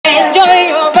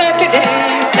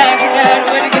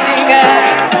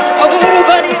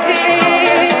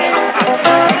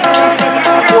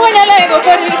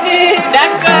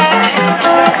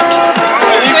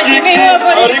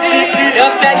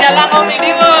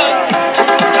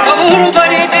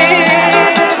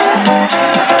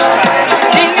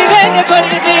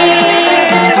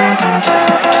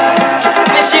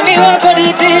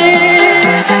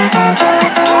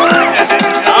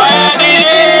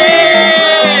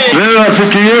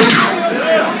rafiki yetu.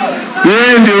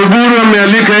 Yeye ndio Oburu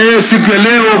amealika yeye siku ya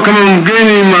leo kama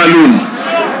mgeni maalum.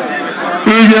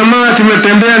 Huyu jamaa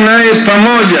tumetembea naye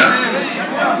pamoja.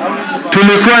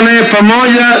 Tulikuwa naye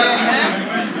pamoja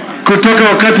kutoka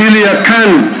wakati ile ya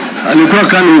KANU, alikuwa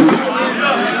KANU huko.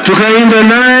 Tukaenda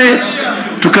naye,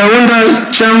 tukaunda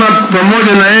chama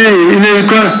pamoja na yeye,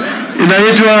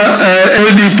 inaitwa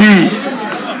LDP.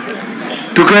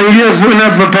 Tukaingia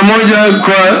pamoja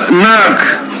kwa NARC.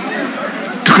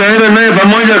 Tukaenda naye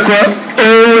pamoja kwa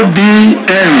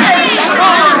ODM.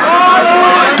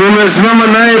 Tumesimama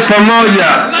naye pamoja.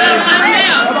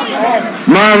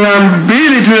 Mara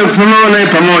mbili tumesimama naye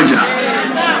pamoja.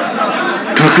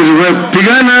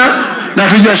 Tukipigana na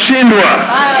tujashindwa.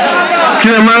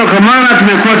 Kila mara kwa mara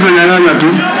tumekuwa tunanyang'ana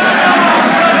tu.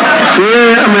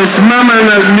 Yeye amesimama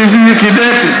na mizizi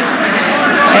kidete.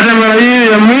 Hata mara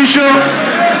hii ya mwisho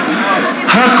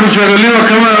hakuchaguliwa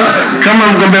kama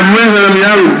mgombea mwenza na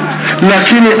yangu,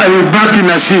 lakini alibaki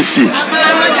na sisi.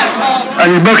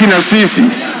 Alibaki na sisi.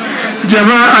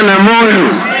 Jamaa ana moyo.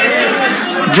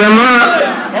 Jamaa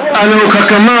ana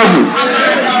ukakamavu.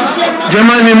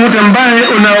 Jamaa ni mtu ambaye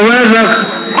unaweza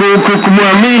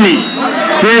kumwamini.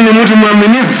 Yeye ni mtu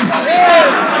mwaminifu.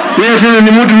 Yeye tena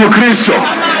ni mtu Mkristo.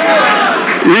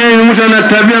 Yeye ni mtu ana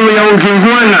tabia ya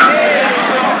ukingwana.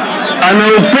 Ana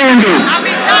upendo.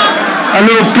 Ana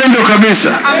upendo kabisa.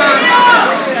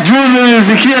 Juzi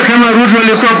nilisikia kama Ruto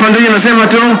alikuwa pandeni anasema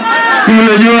tu, mimi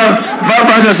najua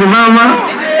baba hatasimama.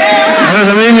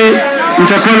 Sasa mimi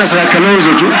nitakuwa na kalonzo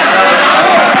tu.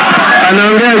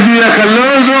 Anaongea juu ya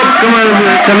kalonzo kama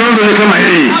kalonzo ni kama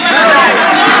yeye.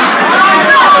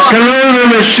 Kalonzo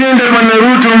ameshinda Bwana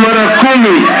Ruto mara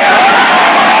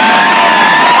 10.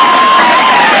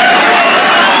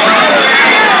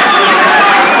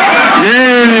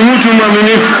 Yeye ni mtu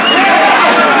mwaminifu.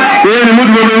 Yeye ni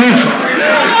mtu mwaminifu.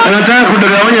 Anataka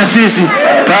kudanganya sisi.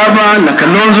 Baba na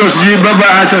Kalonzo sijui baba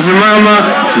atasimama,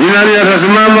 sijui nani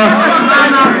atasimama.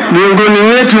 Miongoni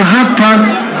wetu hapa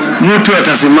mtu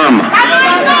atasimama.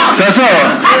 Sasa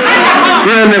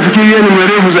yeye anafikiria ni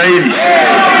mwerevu zaidi.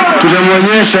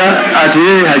 Tutamwonyesha ati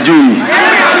yeye hajui.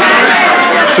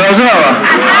 Sasa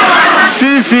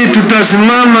sisi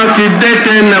tutasimama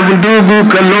kidete na ndugu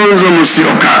Kalonzo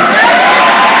Musyoka.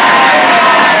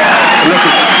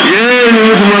 Yeye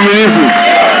ni mtu mwaminifu.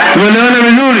 Tumeelewana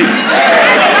vizuri?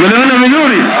 Tumeelewana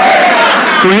vizuri?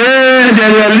 Yeye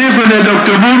ndiye alikwa na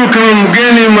Dr. Buru kama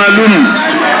mgeni maalum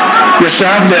ya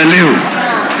shahada ya leo.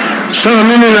 Sasa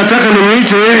mimi nataka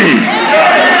nimuite yeye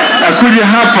akuje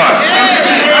hapa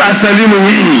asalimu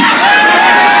nyinyi.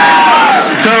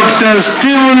 Dr.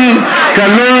 Steven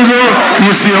Kalonzo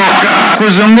Musyoka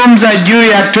kuzungumza juu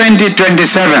ya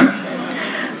 2027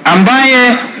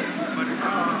 ambaye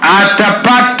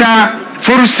atapata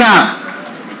fursa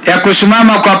ya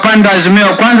kusimama kwa pande ya Azimio.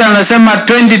 Kwanza anasema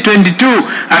 2022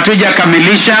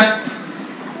 hatujakamilisha.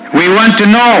 We want to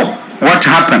know what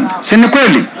happened. Si ni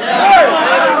kweli?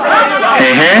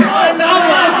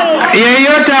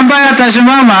 Yeyote ambaye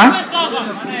atasimama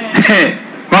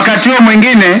wakati huo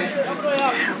mwingine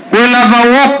will have a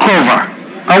walkover,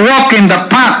 a walk in the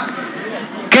park.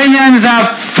 Kenyans are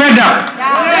fed up.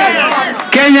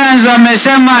 Kenyans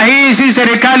wamesema hii si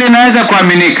serikali inaweza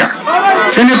kuaminika.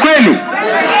 Si ni kweli?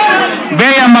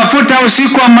 Bei ya mafuta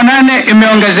usiku wa manane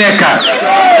imeongezeka.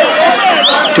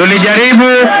 Tulijaribu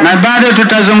na bado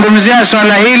tutazungumzia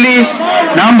swala hili.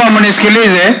 Naomba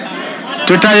mnisikilize.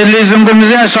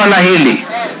 Tutalizungumzia swala hili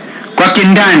kwa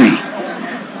kindani.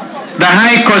 The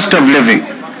high cost of living.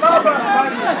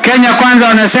 Kenya kwanza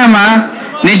wanasema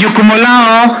ni jukumu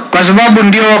lao kwa sababu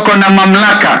ndio wako na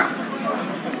mamlaka.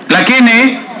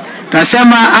 Lakini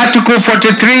nasema Article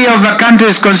 43 of the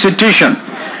country's constitution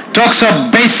talks of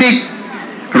basic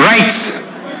rights,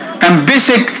 and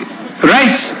basic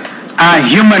rights are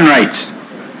human rights.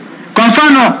 Kwa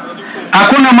mfano,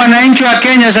 hakuna mwananchi wa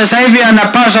Kenya sasa hivi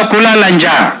anapaswa kulala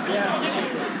njaa.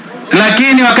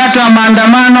 Lakini wakati wa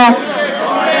maandamano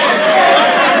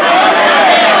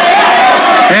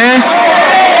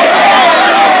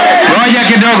ngoja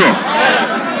kidogo.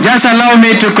 Just allow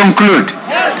me to conclude.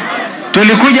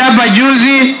 Tulikuja hapa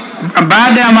juzi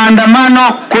baada ya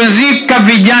maandamano kuzika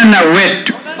vijana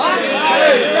wetu.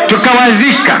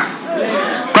 Tukawazika.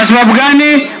 Kwa sababu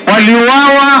gani?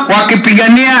 Waliuawa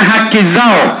wakipigania haki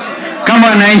zao kama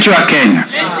wananchi wa Kenya.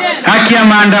 Haki ya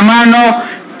maandamano,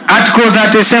 Article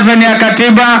 37 ya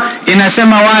katiba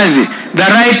inasema wazi, the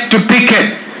right to picket,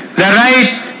 the right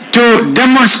to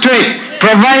demonstrate,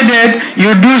 provided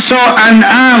you do so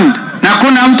unarmed. Na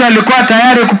kuna mtu alikuwa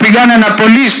tayari kupigana na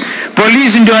polisi.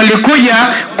 Polisi ndio alikuja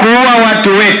kuua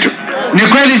watu wetu. Ni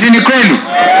kweli si ni kweli?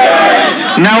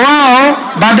 Na wao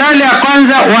badala ya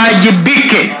kwanza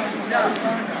waajibike.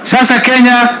 Sasa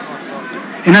Kenya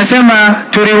inasema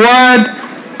to reward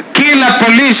kila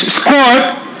police squad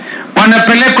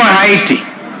wanapelekwa Haiti.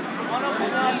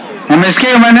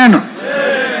 Umesikia maneno?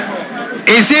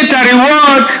 Is it a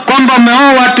reward kwamba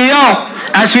umeoa watu yao?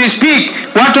 As we speak,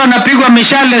 watu wanapigwa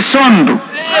mishale Sondu.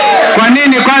 Kwa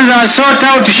nini kwanza sort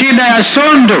out shida ya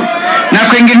Sondu na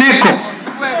kwingineko?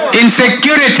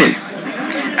 Insecurity.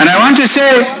 And I want to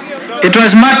say, it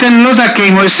was Martin Luther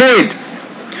King who said,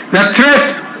 the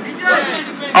threat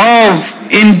of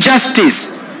injustice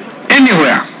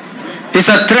anywhere is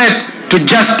a threat to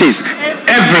justice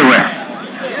everywhere.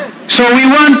 So we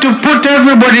want to put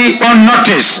everybody on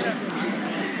notice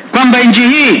kwamba nchi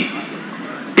hii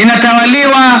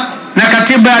inatawaliwa na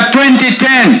katiba ya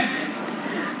 2010.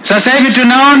 Sasa hivi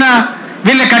tunaona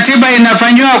vile katiba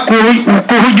inafanywa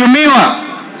kuhujumiwa.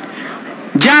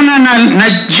 Jana na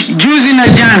juzi na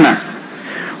jana,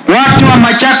 watu wa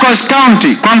Machakos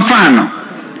County kwa mfano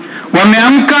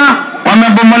wameamka,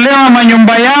 wamebomolewa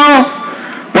manyumba yao,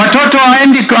 watoto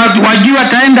wajui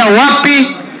wataenda wapi,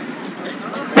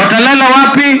 watalala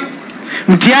wapi,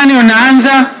 mtihani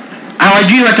unaanza,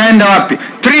 hawajui wataenda wapi.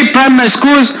 3 primary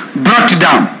schools brought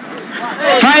down,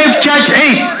 5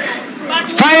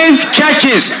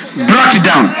 churches brought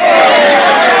down.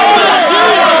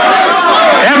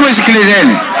 Hebu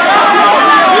sikilizeni,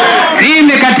 hii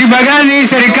ni katiba gani hii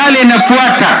serikali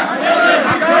inafuata?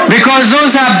 Because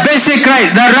those are basic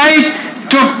rights. The right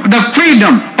to the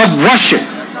freedom of worship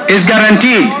is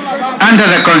guaranteed under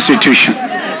the Constitution.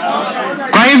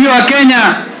 Kwa hivyo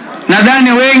Wakenya,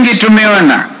 nadhani wengi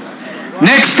tumeona,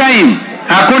 next time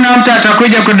hakuna mtu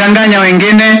atakuja kudanganya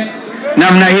wengine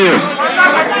namna hiyo.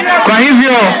 Kwa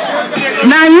hivyo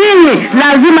na nyinyi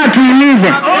lazima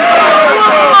tuimize,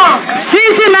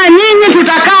 sisi na nyinyi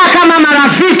tutakaa kama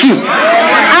marafiki.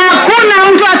 Hakuna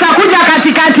mtu atakuja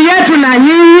katikati yetu na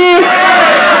nyinyi.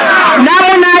 Na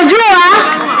mnajua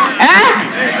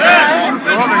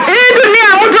hii dunia,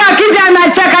 mtu akija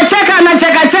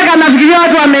anacheka nafikiria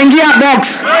watu wameingia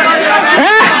box.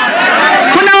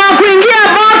 Kuna wa kuingia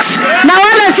box na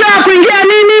wale sio wa kuingia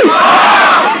nini?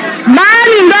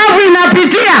 Mahali ndovu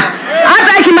inapitia,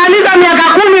 hata ikimaliza miaka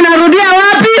 10 inarudia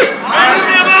wapi?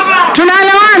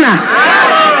 Tunaelewana?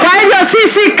 Kwa hivyo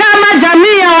sisi kama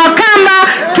jamii ya Wakamba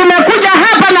tumekuja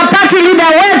hapa na party leader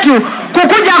wetu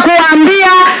kukuja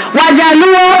kuambia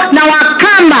Wajaluo na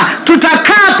Wakamba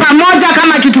tutakaa pamoja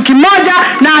kama kitu kimoja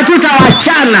na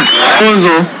hatutawachana.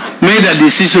 Kalonzo made a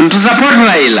decision to support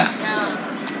Raila.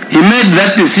 He made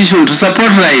that decision to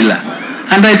support Raila,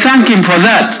 and I thank him for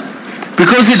that,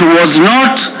 because it was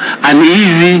not an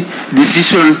easy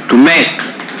decision to make.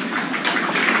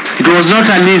 It was not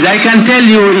an easy, I can tell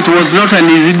you, it was not an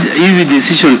easy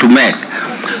decision to make.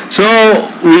 So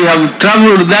we have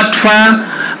traveled that far,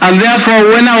 and therefore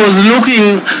when I was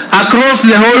looking across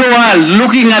the whole world,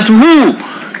 looking at who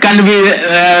can be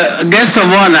guest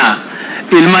of honor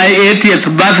in my 80th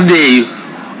birthday,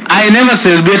 I never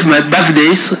celebrate my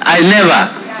birthdays. I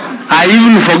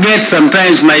even forget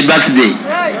sometimes my birthday.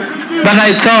 But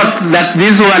I thought that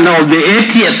this one of the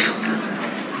 80th,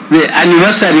 the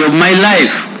anniversary of my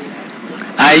life,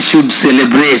 I should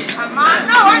celebrate.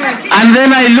 And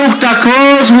then I looked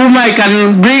across whom I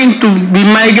can bring to be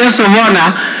my guest of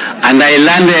honor, and I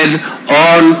landed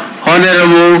on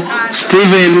Honorable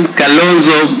Stephen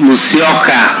Kalonzo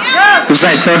Musyoka, because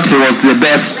I thought he was the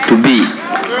best to be.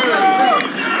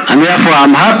 And therefore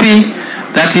I'm happy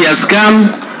that he has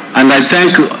come, and I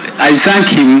thank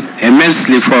him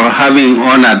immensely for having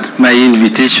honored my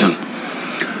invitation.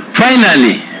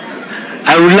 Finally,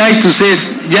 I would like to say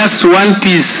just one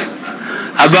piece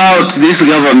about this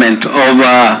government of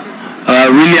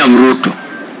William Ruto.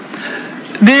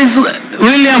 This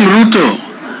William Ruto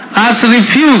has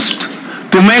refused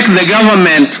to make the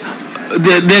government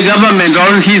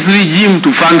or his regime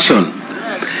to function.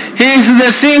 He is the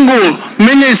single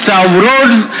minister of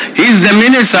roads, he is the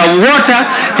minister of water,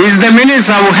 he is the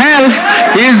minister of health,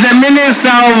 he is the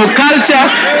minister of culture,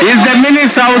 he is the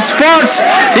minister of sports,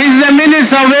 he is the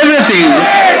minister of everything.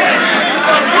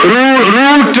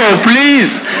 Ruto,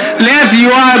 please, let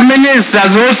your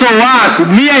ministers also work.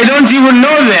 Me, I don't even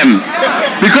know them,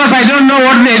 because I don't know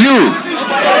what they do.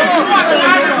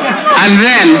 And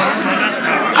then,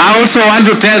 I also want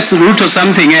to tell Ruto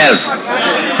something else.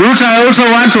 Ruto, I also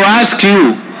want to ask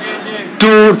you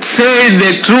to say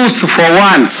the truth for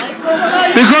once.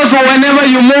 Because whenever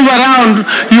you move around,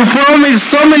 you promise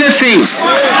so many things.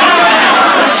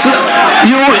 So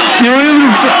you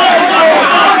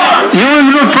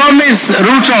will promise,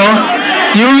 Ruto,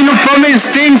 you will promise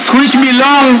things which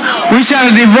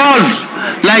are devolved,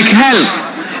 like health.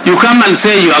 you come and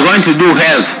say you are going to do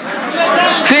health.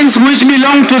 Things which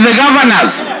belong to the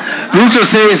governors, Ruto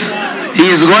says he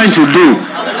is going to do.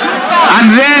 And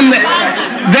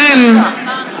then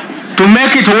to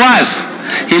make it worse,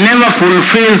 he never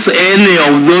fulfills any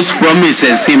of those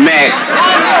promises he makes.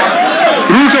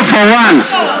 Ruto, for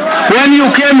once, when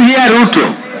you came here,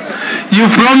 Ruto, you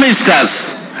promised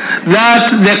us that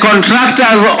the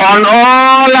contractors on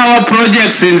all our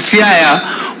projects in Siaya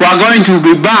were going to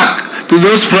be back to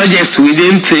those projects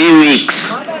within 3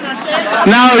 weeks.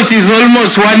 Now it is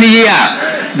almost 1 year.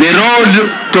 The road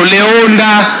to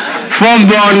Leunda from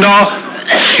Bondo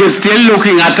is still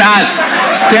looking at us,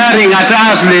 staring at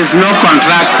us. There's no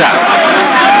contractor.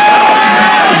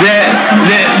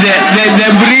 The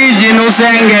bridge in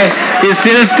Usenge is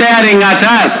still staring at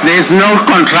us. There's no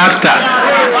contractor.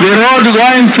 The road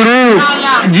going through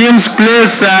Jim's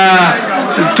place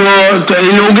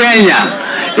in Ugenya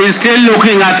is still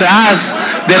looking at us.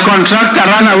 The contractor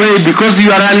ran away because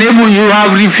you are unable, you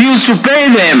have refused to pay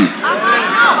them.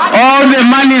 All the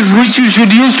monies which you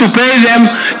should use to pay them,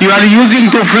 you are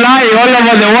using to fly all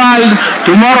over the world.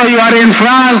 Tomorrow you are in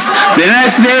France, the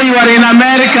next day you are in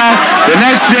America, the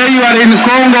next day you are in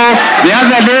Congo, the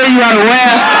other day you are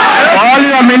where? All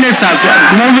your ministers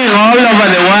are moving all over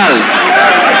the world.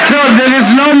 So there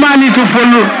is no money to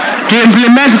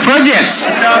implement projects.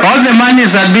 All the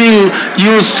monies are being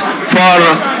used for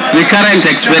the current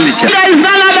expenditure. There is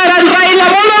none other than Raila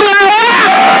Odinga.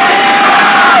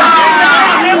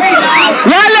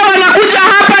 Wale wanakuja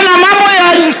hapa na mambo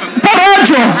ya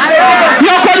porojo,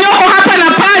 nyoko hapa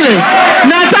na pale.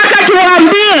 Nataka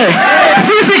tuwaambie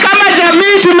sisi kama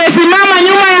jamii tumesimama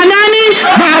nyuma ya nani?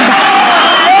 Baba.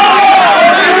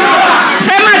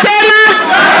 Sema tena.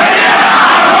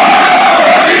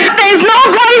 There is no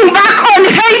going back on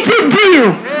Haiti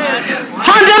deal.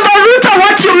 Honorable Ruto,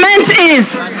 what you meant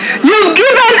is you've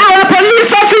given our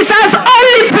police officers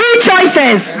only 3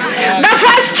 choices. The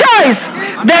first choice,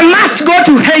 they must go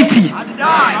to Haiti.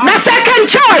 The second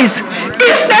choice,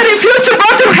 if they refuse to go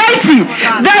to Haiti,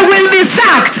 they will be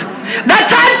sacked. The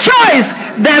third choice,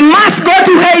 they must go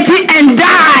to Haiti and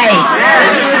die.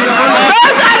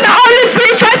 Those are the only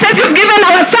 3 choices you've given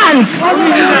our sons.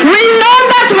 We know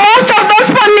that most of those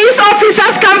police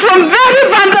officers come from very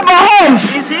vulnerable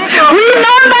homes. We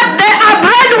know that they are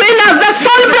breadwinners, the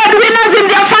sole breadwinners in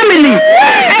their family.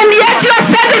 And yet you are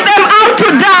sending them out to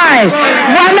die.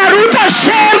 Wanaruto,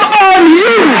 shame on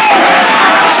you.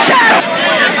 Shame.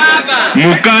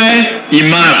 Mukae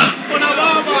imara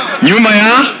nyuma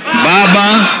ya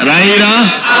Baba Raila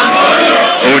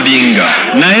Odinga,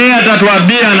 na yeye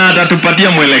atatuambia na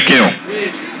atatupatia mwelekeo.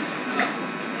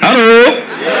 Halo,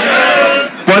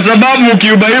 kwa sababu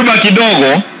mkiubayuba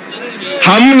kidogo,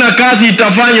 hamna kazi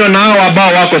itafanywa na hao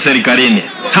ambao wako serikalini.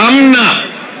 Hamna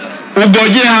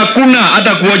ugoje, hakuna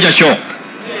hata kuoja show.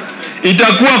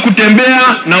 Itakuwa kutembea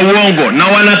na uongo, na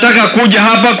wanataka kuja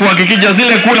hapa kuhakikisha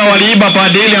zile kula waliiba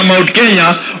padeli ya Mount Kenya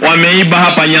wameiba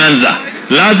hapa Nyanza.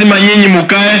 Lazima nyinyi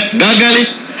mukae gagali,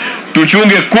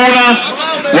 tuchunge kula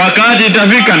wakati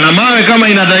itafika, na mawe kama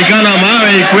inatakikana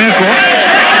mawe ikuweko.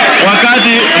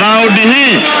 Wakati raundi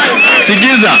hii,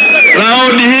 sikiza,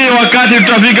 raundi hii wakati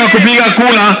tutafika kupiga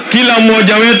kula, kila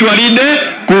mmoja wetu alinde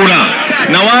kula.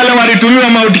 Na wale walitumiwa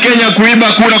Mount Kenya kuiba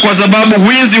kula kwa sababu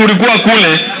wizi ulikuwa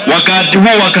kule, wakati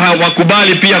huo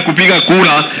wakubali pia kupiga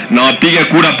kula na wapige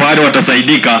kula pale,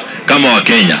 watasaidika kama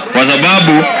Wakenya. Kwa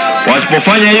sababu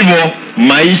wasipofanya hivyo,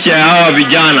 maisha ya hawa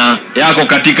vijana yako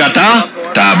katika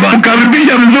taba.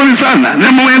 Mkaribisha vizuri sana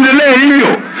na muendelee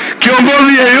hivyo.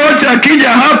 Kiongozi yeyote akija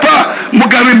hapa,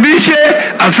 mkaribishe,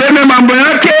 aseme mambo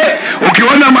yake.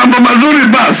 Ukiona mambo mazuri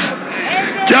basi.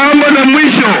 Jambo la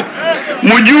mwisho,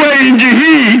 mjue inji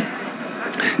hii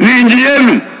ni inji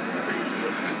yenu.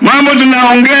 Mambo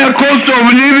tunaongea cost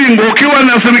of living, ukiwa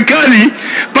na serikali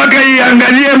paka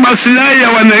iangalie maslahi ya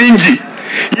wananchi,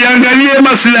 iangalie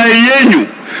maslahi yenu.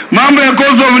 Mambo ya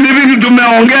cost of living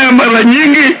tumeongea mara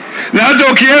nyingi, na hata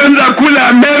ukienda kula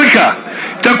Amerika,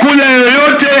 chakula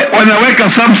yoyote wanaweka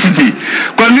subsidy.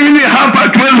 Kwa nini hapa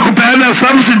tuwezi kupeana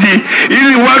subsidy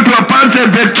ili watu wapate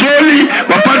petroli,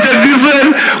 wapate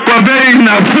diesel kwa bei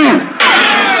nafuu?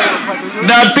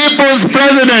 The people's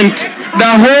president, the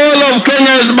whole of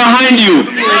Kenya is behind you.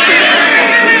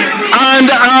 And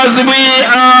as we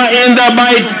are in the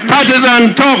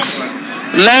bipartisan talks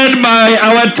led by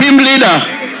our team leader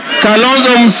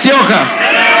Kalonzo Musyoka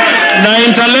na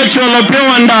intellectual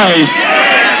Opiwandai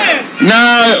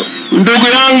na ndugu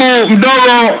yangu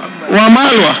mdogo wa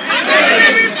Malwa,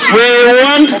 we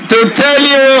want to tell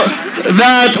you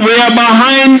that we are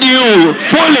behind you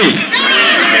fully.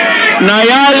 Na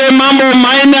yale mambo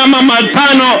 4 ama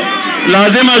 5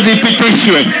 lazima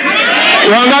zipitishwe.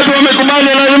 Wangapi wamekubali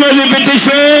lazima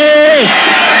zipitishwe?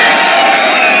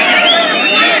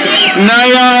 Na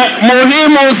ya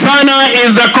muhimu sana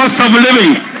is the cost of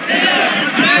living.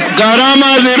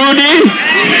 Gharama zirudi.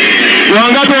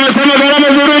 Wangapi wamesema gharama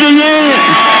zirudi?